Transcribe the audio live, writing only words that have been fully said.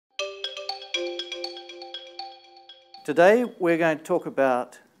Today we're going to talk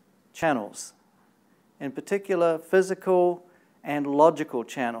about channels, in particular physical and logical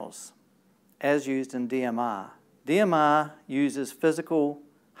channels as used in DMR. DMR uses physical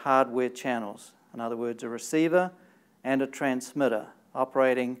hardware channels, in other words a receiver and a transmitter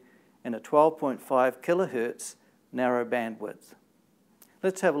operating in a 12.5 kilohertz narrow bandwidth.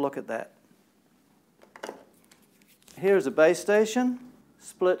 Let's have a look at that. Here's a base station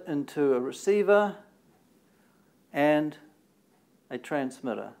split into a receiver and a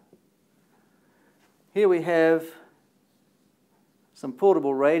transmitter. Here we have some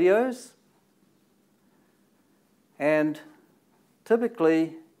portable radios, and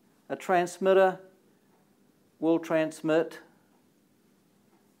typically a transmitter will transmit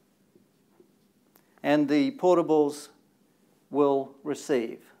and the portables will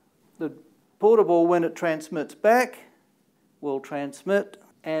receive. The portable, when it transmits back, will transmit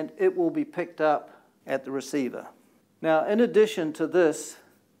and it will be picked up at the receiver. Now, in addition to this,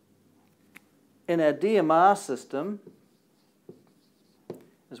 in our DMR system,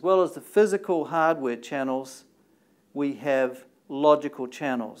 as well as the physical hardware channels, we have logical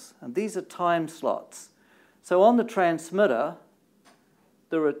channels, and these are time slots. So on the transmitter,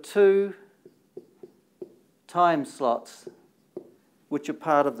 there are two time slots which are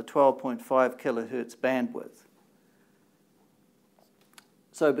part of the 12.5 kilohertz bandwidth.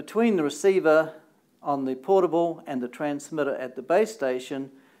 So between the receiver on the portable and the transmitter at the base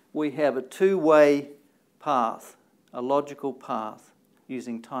station, we have a two-way path, a logical path,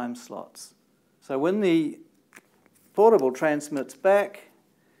 using time slots. So when the portable transmits back,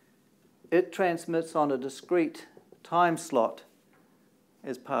 it transmits on a discrete time slot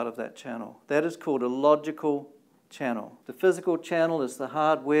as part of that channel. That is called a logical channel. The physical channel is the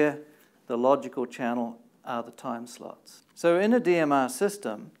hardware, the logical channel are the time slots. So in a DMR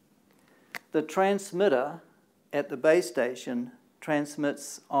system, the transmitter at the base station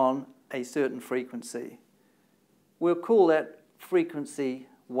transmits on a certain frequency. We'll call that frequency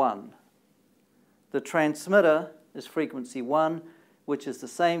 1. The transmitter is frequency 1, which is the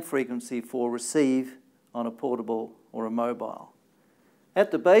same frequency for receive on a portable or a mobile.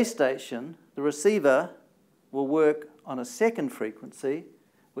 At the base station, the receiver will work on a second frequency,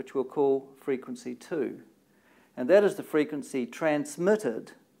 which we'll call frequency 2. And that is the frequency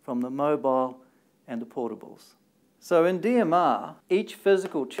transmitted from the mobile and the portables. So in DMR, each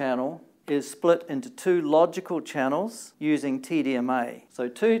physical channel is split into two logical channels using TDMA. So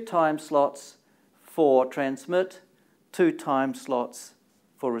two time slots for transmit, two time slots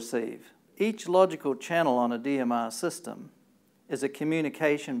for receive. Each logical channel on a DMR system is a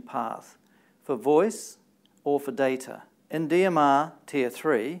communication path for voice or for data. In DMR Tier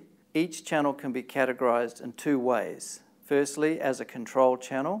 3, each channel can be categorized in two ways. Firstly, as a control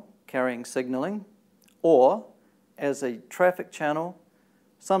channel carrying signaling, or as a traffic channel,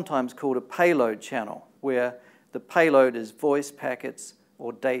 sometimes called a payload channel, where the payload is voice packets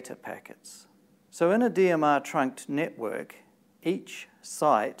or data packets. So in a DMR trunked network, each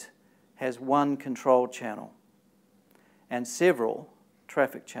site has one control channel and several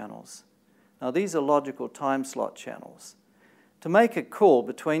traffic channels. Now these are logical time slot channels. To make a call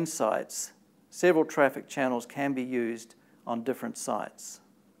between sites, several traffic channels can be used on different sites.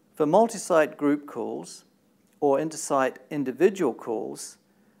 For multi-site group calls or inter-site individual calls,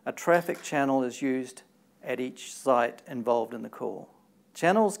 a traffic channel is used at each site involved in the call.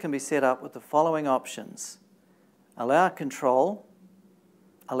 Channels can be set up with the following options: allow control,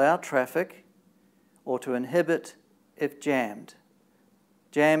 allow traffic, or to inhibit if jammed.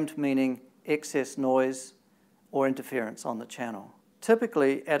 Jammed meaning excess noise or interference on the channel.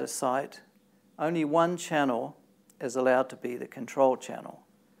 Typically at a site, only one channel is allowed to be the control channel.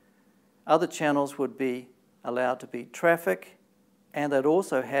 Other channels would be allowed to be traffic, and they'd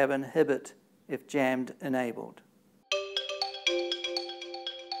also have inhibit if jammed enabled.